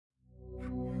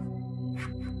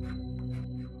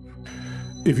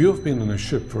If you have been on a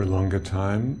ship for a longer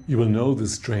time, you will know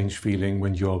this strange feeling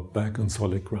when you're back on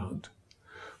solid ground.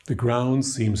 The ground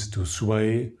seems to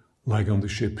sway like on the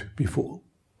ship before.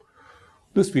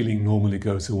 This feeling normally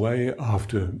goes away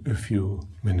after a few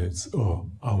minutes or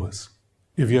hours.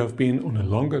 If you have been on a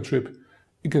longer trip,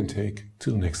 it can take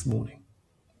till next morning.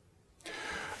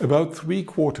 About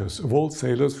 3/4 of all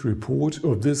sailors report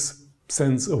of this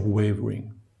sense of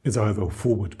wavering. It's either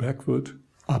forward, backward,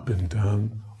 up and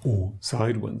down, or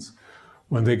sideways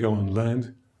when they go on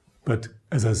land, but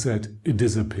as I said, it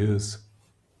disappears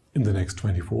in the next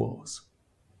 24 hours.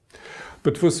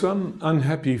 But for some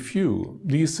unhappy few,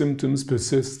 these symptoms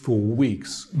persist for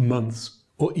weeks, months,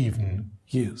 or even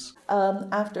years.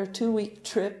 After a 2-week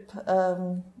trip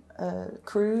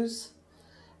cruise,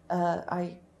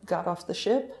 I got off the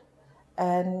ship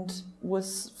and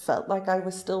felt like I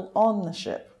was still on the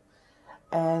ship.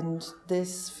 And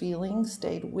this feeling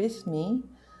stayed with me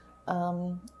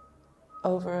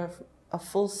over a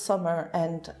full summer,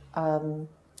 and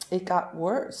it got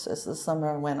worse as the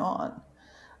summer went on.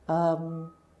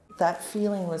 That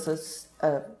feeling was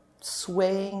a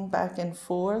swaying back and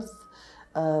forth,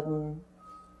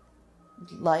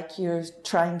 like you're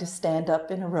trying to stand up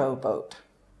in a rowboat.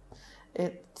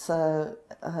 It's a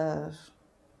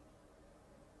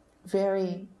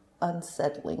very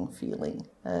unsettling feeling.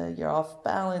 You're off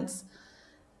balance.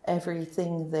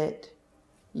 Everything that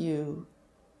you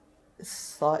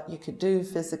thought you could do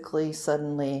physically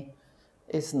suddenly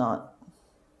is not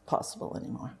possible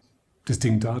anymore.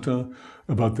 Distinct data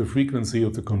about the frequency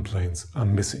of the complaints are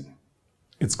missing.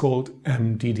 It's called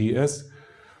MdDS,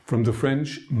 from the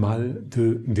French mal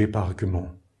de débarquement.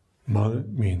 Mal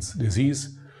means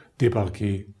disease,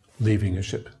 débarquer, leaving a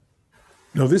ship.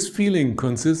 Now this feeling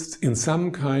consists in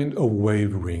some kind of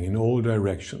wavering in all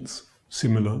directions,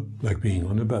 similar like being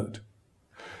on a boat.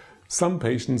 Some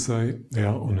patients say they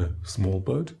are on a small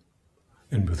boat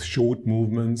and with short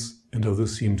movements, and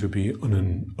others seem to be on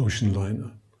an ocean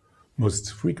liner.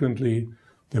 Most frequently,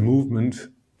 the movement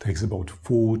takes about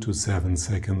 4 to 7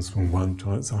 seconds from one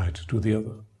side to the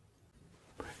other.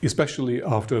 Especially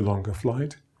after a longer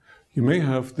flight, you may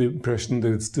have the impression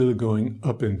that it's still going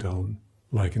up and down,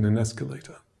 like in an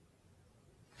escalator.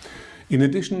 In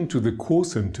addition to the core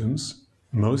symptoms,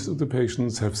 most of the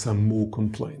patients have some more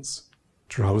complaints: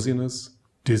 drowsiness,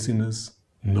 dizziness,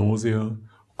 nausea,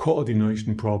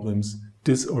 coordination problems,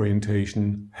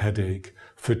 disorientation, headache,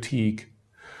 fatigue,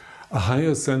 a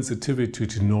higher sensitivity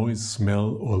to noise,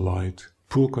 smell or light,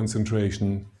 poor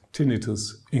concentration,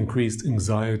 tinnitus, increased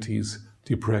anxieties,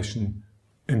 depression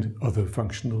and other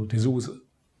functional disorders.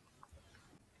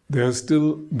 There is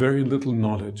still very little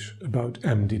knowledge about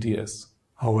MdDS.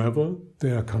 However,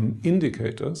 there are some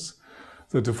indicators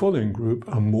that the following group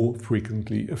are more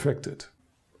frequently affected.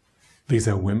 These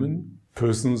are women,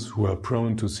 persons who are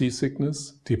prone to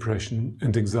seasickness, depression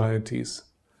and anxieties.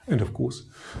 And of course,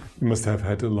 you must have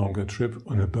had a longer trip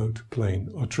on a boat, plane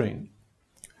or train.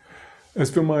 As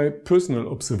for my personal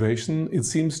observation, it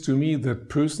seems to me that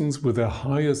persons with a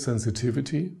higher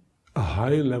sensitivity, a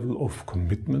high level of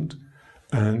commitment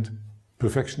and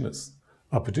perfectionists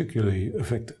are particularly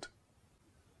affected.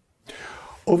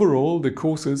 Overall, the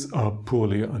causes are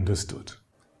poorly understood.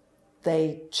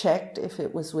 They checked if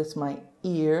it was with my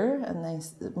ear and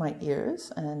my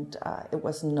ears, and it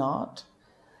was not.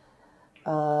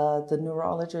 The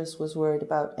neurologist was worried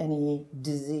about any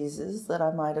diseases that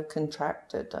I might have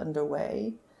contracted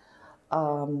underway.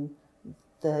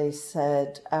 They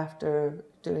said after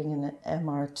doing an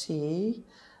MRT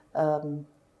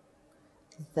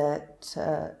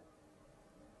that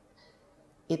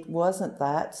it wasn't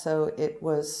that, so it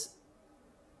was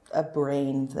a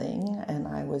brain thing, and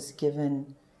I was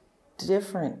given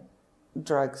different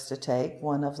drugs to take,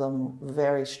 one of them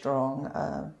very strong,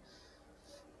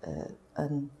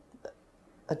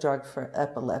 a drug for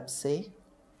epilepsy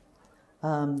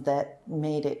that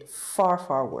made it far,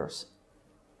 far worse.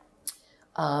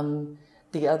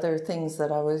 The other things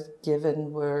that I was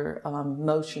given were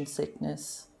motion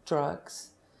sickness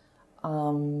drugs.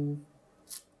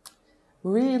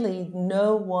 Really,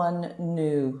 no one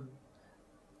knew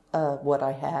what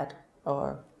I had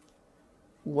or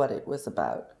what it was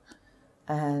about,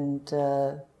 and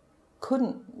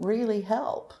couldn't really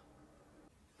help.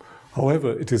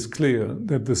 However, it is clear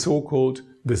that the so-called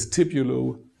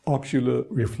vestibulo-ocular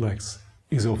reflex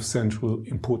is of central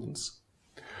importance.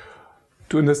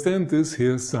 To understand this,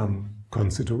 here are some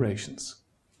considerations.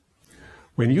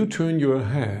 When you turn your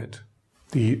head,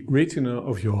 the retina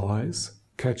of your eyes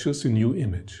catches a new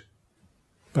image.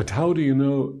 But how do you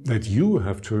know that you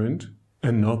have turned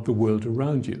and not the world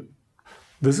around you?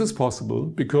 This is possible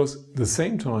because at the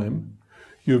same time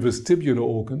Your vestibular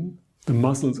organ, the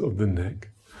muscles of the neck,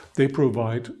 they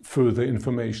provide further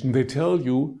information. They tell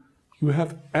you you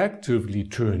have actively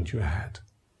turned your head.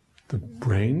 The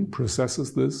brain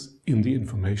processes this in the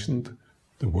information,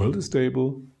 the world is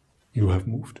stable, you have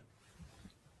moved.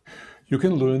 You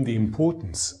can learn the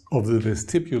importance of the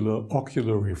vestibular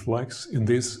ocular reflex in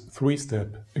this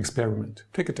three-step experiment.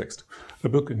 Take a text, a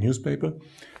book, a newspaper,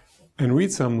 and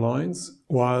read some lines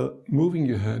while moving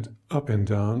your head up and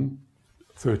down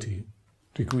 30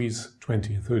 degrees,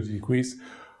 20, 30 degrees,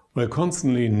 while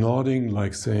constantly nodding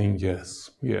like saying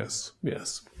yes, yes,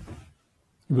 yes.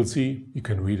 You will see you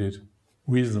can read it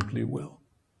reasonably well.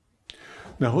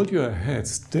 Now hold your head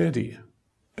steady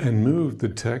and move the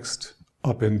text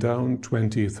up and down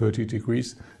 20, 30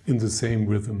 degrees in the same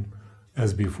rhythm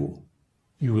as before.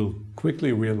 You will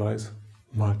quickly realize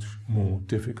much more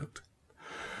difficult.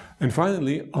 And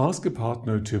finally, ask a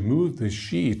partner to move the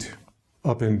sheet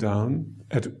up and down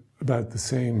at about the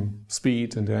same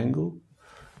speed and angle,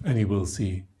 and you will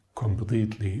see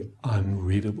completely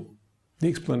unreadable. The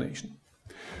explanation.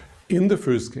 In the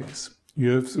first case,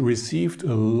 you have received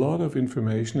a lot of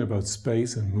information about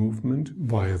space and movement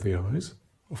via the eyes,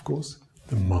 of course,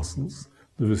 the muscles,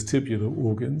 the vestibular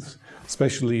organs,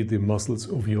 especially the muscles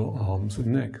of your arms and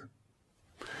neck.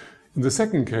 In the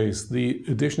second case, the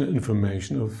additional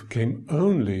information came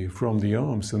only from the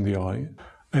arms and the eye,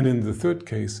 and in the third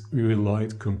case, we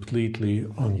relied completely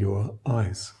on your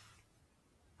eyes.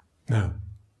 Now,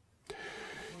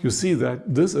 you see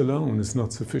that this alone is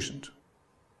not sufficient.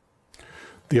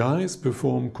 The eyes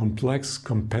perform complex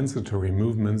compensatory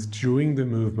movements during the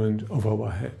movement of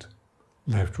our head.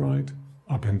 Left, right,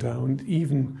 up and down,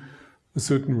 even a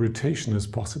certain rotation is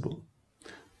possible.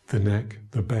 The neck,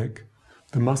 the back,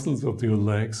 the muscles of your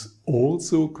legs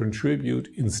also contribute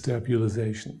in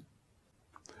stabilization.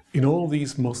 In all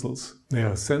these muscles, there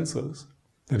are sensors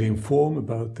that inform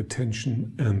about the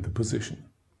tension and the position.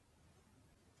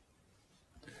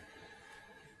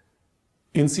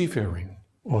 In seafaring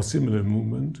or similar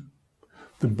movement,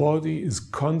 the body is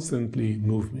constantly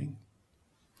moving.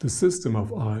 The system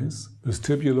of eyes,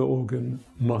 vestibular organ,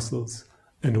 muscles,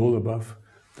 and all above,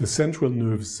 the central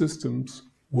nervous systems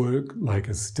work like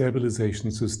a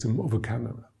stabilization system of a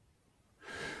camera.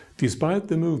 Despite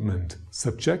the movement,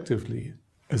 subjectively,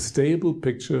 a stable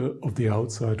picture of the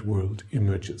outside world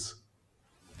emerges.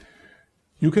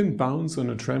 You can bounce on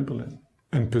a trampoline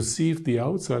and perceive the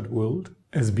outside world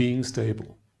as being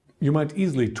stable. You might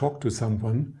easily talk to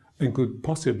someone and could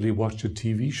possibly watch a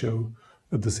TV show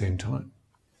at the same time.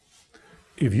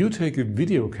 If you take a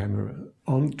video camera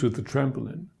onto the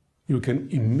trampoline, you can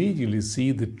immediately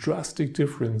see the drastic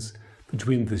difference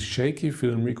between the shaky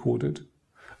film recorded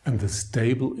and the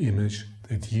stable image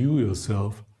that you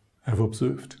yourself have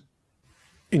observed.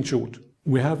 In short,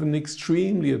 we have an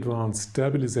extremely advanced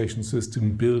stabilization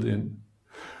system built in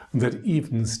that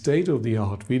even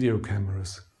state-of-the-art video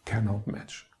cameras cannot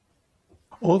match.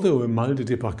 Although a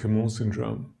MdDS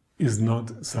syndrome is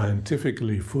not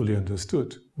scientifically fully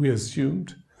understood, we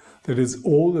assumed that it's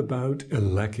all about a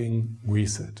lacking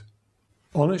reset.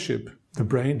 On a ship, the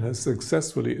brain has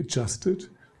successfully adjusted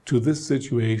to this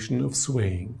situation of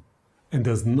swaying and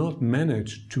does not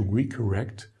manage to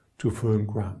recorrect to firm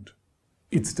ground.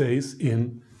 It stays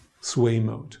in sway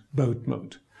mode, boat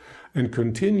mode, and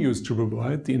continues to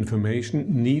provide the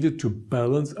information needed to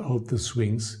balance out the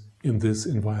swings in this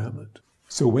environment.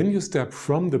 So when you step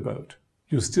from the boat,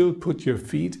 you still put your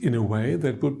feet in a way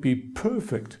that would be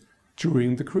perfect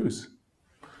during the cruise.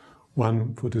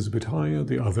 One foot is a bit higher,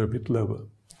 the other a bit lower.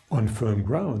 On firm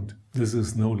ground, this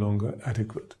is no longer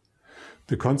adequate.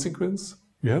 The consequence?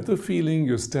 You have the feeling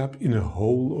you step in a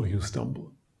hole or you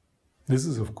stumble. This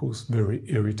is, of course, very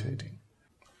irritating.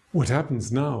 What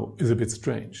happens now is a bit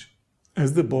strange.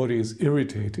 As the body is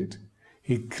irritated,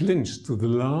 it clings to the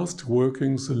last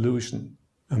working solution,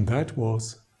 and that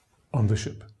was on the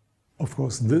ship. Of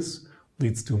course, this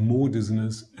leads to more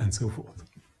dizziness and so forth.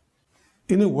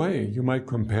 In a way, you might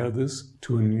compare this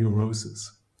to a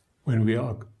neurosis. When we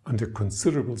are under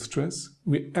considerable stress,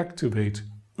 we activate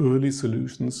early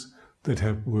solutions that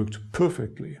have worked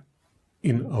perfectly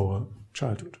in our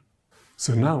childhood.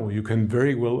 So now you can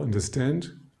very well understand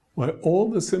why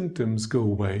all the symptoms go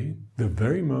away the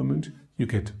very moment you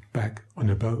get back on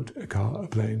a boat, a car, a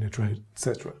plane, a train,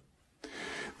 etc.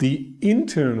 The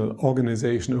internal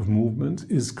organization of movement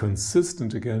is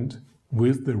consistent again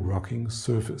with the rocking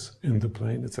surface in the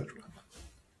plane, etc.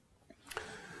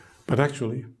 But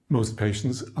actually, most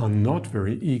patients are not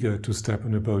very eager to step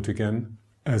on a boat again,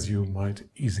 as you might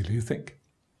easily think.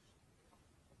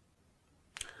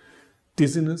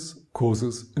 Dizziness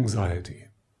causes anxiety.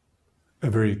 A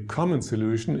very common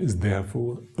solution is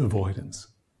therefore avoidance.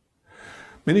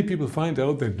 Many people find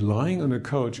out that lying on a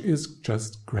couch is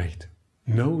just great.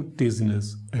 No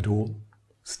dizziness at all.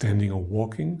 Standing or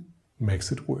walking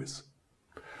makes it worse.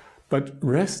 But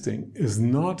resting is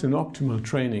not an optimal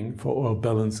training for our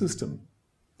balance system.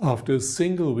 After a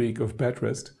single week of bed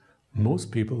rest,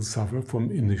 most people suffer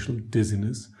from initial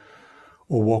dizziness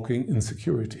or walking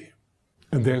insecurity.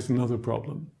 And there's another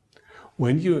problem.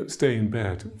 When you stay in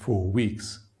bed for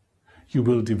weeks, you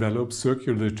will develop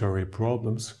circulatory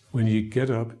problems when you get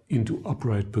up into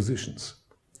upright positions.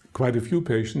 Quite a few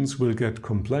patients will get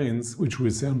complaints which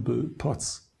resemble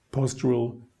POTS,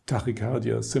 postural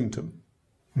tachycardia symptom.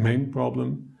 Main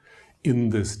problem, in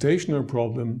the stationary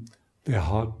problem, their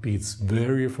heart beats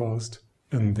very fast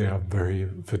and they are very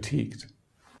fatigued.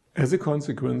 As a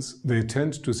consequence, they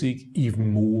tend to seek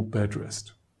even more bed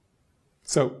rest.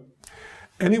 So,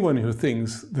 anyone who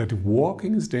thinks that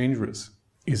walking is dangerous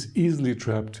is easily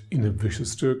trapped in a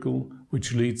vicious circle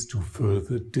which leads to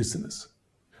further dizziness.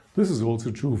 This is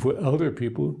also true for elder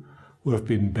people who have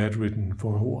been bedridden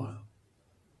for a while.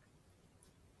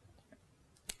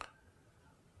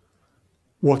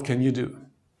 What can you do?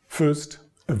 First,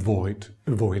 avoid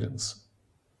avoidance.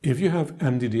 If you have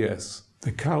MdDS,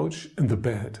 the couch and the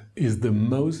bed is the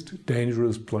most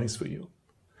dangerous place for you.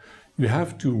 You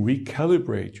have to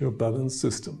recalibrate your balance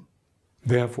system.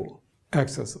 Therefore,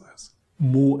 exercise,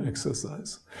 more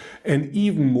exercise, and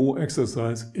even more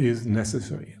exercise is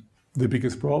necessary. The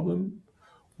biggest problem,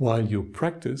 while you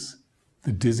practice,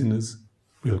 the dizziness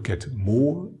will get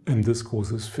more and this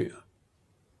causes fear.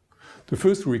 The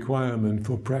first requirement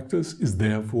for practice is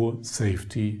therefore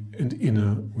safety and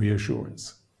inner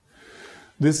reassurance.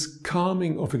 This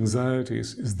calming of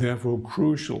anxieties is therefore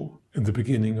crucial in the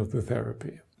beginning of the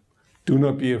therapy. Do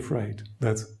not be afraid,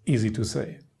 that's easy to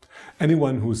say.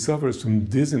 Anyone who suffers from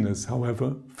dizziness,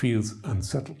 however, feels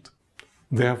unsettled.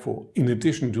 Therefore, in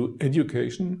addition to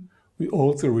education, we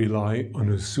also rely on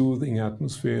a soothing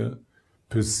atmosphere,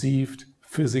 perceived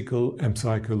physical and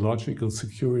psychological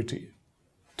security.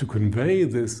 To convey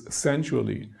this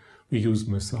sensually, we use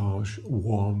massage,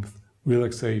 warmth,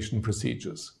 relaxation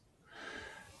procedures.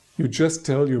 You just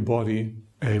tell your body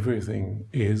everything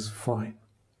is fine.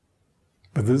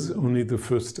 But this is only the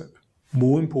first step.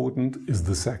 More important is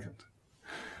the second.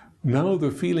 Now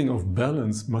the feeling of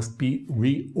balance must be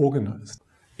reorganized.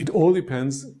 It all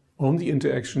depends on the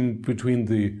interaction between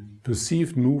the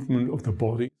perceived movement of the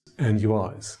body and your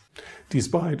eyes.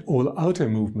 Despite all outer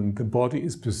movement, the body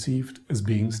is perceived as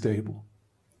being stable.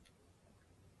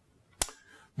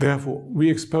 Therefore, we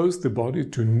expose the body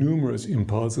to numerous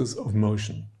impulses of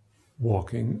motion,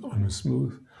 walking on a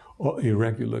smooth or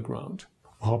irregular ground,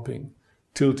 hopping,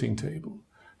 tilting table,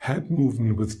 head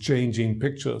movement with changing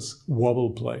pictures,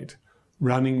 wobble plate,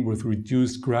 running with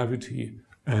reduced gravity,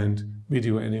 and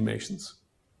video animations.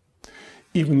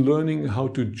 Even learning how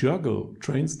to juggle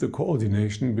trains the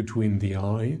coordination between the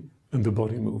eye and the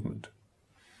body movement.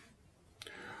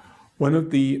 One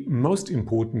of the most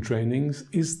important trainings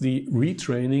is the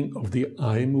retraining of the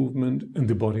eye movement and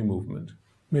the body movement.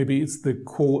 Maybe it's the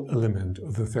core element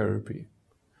of the therapy.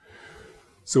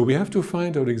 So we have to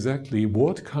find out exactly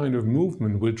what kind of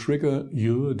movement will trigger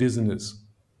your dizziness.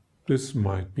 This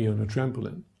might be on a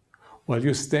trampoline. While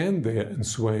you stand there and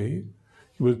sway,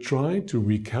 you will try to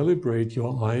recalibrate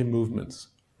your eye movements.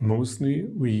 Mostly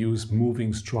we use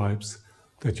moving stripes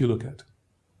that you look at.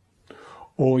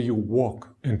 Or you walk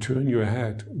and turn your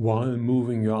head while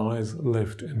moving your eyes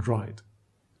left and right.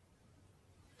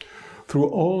 Through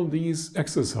all these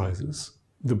exercises,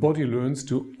 the body learns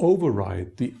to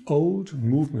override the old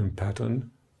movement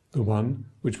pattern, the one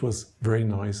which was very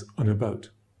nice on a boat.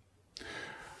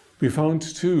 We found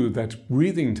too that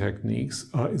breathing techniques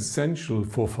are essential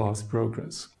for fast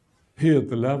progress. Here,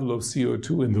 the level of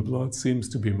CO2 in the blood seems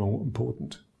to be more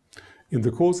important. In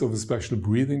the course of a special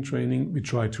breathing training, we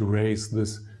try to raise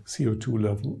this CO2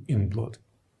 level in blood.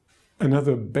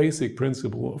 Another basic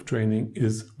principle of training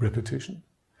is repetition.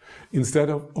 Instead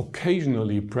of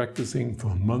occasionally practicing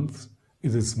for months,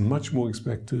 it is much more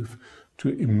effective to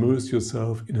immerse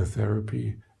yourself in a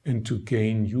therapy and to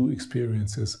gain new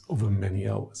experiences over many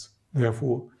hours.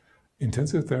 Therefore,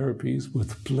 intensive therapies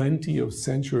with plenty of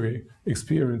sensory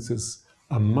experiences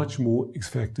are much more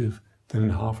effective than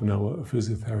half an hour of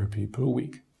physiotherapy per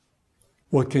week.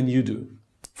 What can you do?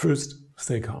 First,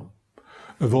 stay calm.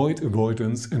 Avoid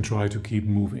avoidance and try to keep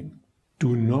moving.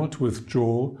 Do not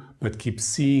withdraw, but keep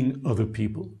seeing other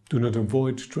people. Do not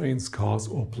avoid trains, cars,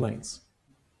 or planes.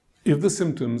 If the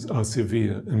symptoms are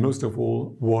severe and most of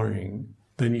all worrying,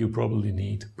 then you probably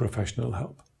need professional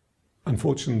help.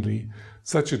 Unfortunately,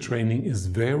 such a training is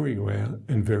very rare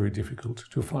and very difficult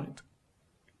to find.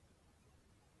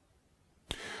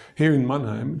 Here in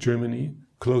Mannheim, Germany,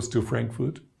 close to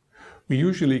Frankfurt, we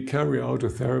usually carry out a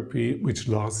therapy which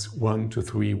lasts 1 to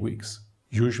 3 weeks.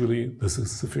 Usually this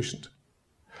is sufficient.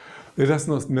 That does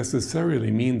not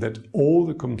necessarily mean that all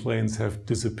the complaints have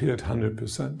disappeared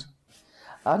 100%.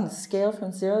 On a scale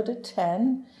from 0 to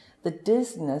 10, the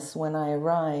dizziness when I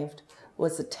arrived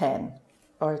was a 10,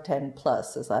 or a 10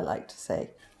 plus, as I like to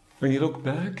say. When you look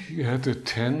back, you had a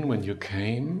 10 when you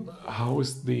came. How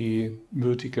is the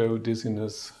vertigo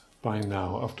dizziness by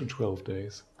now, after 12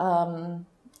 days?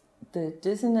 The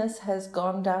dizziness has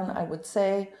gone down, I would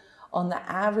say, on the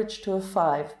average to a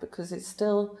 5, because it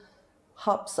still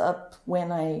hops up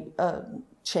when I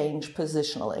change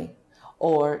positionally,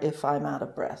 or if I'm out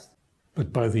of breath.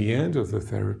 But by the end of the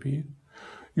therapy,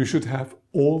 you should have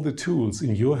all the tools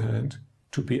in your hand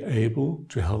to be able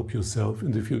to help yourself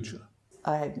in the future.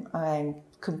 I'm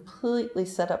completely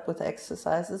set up with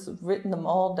exercises. I've written them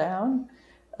all down.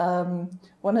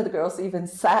 One of the girls even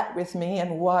sat with me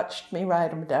and watched me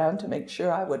write them down to make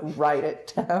sure I would write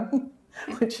it down,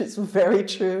 which is very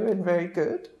true and very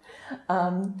good.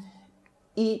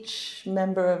 Each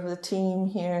member of the team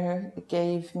here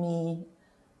gave me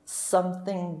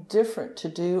something different to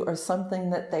do, or something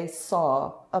that they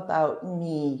saw about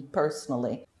me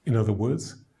personally. In other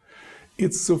words,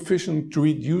 it's sufficient to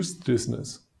reduce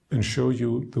dizziness and show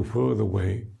you the further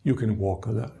way you can walk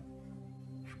alone.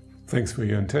 Thanks for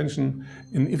your attention,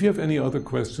 and if you have any other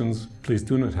questions, please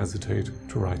do not hesitate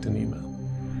to write an email.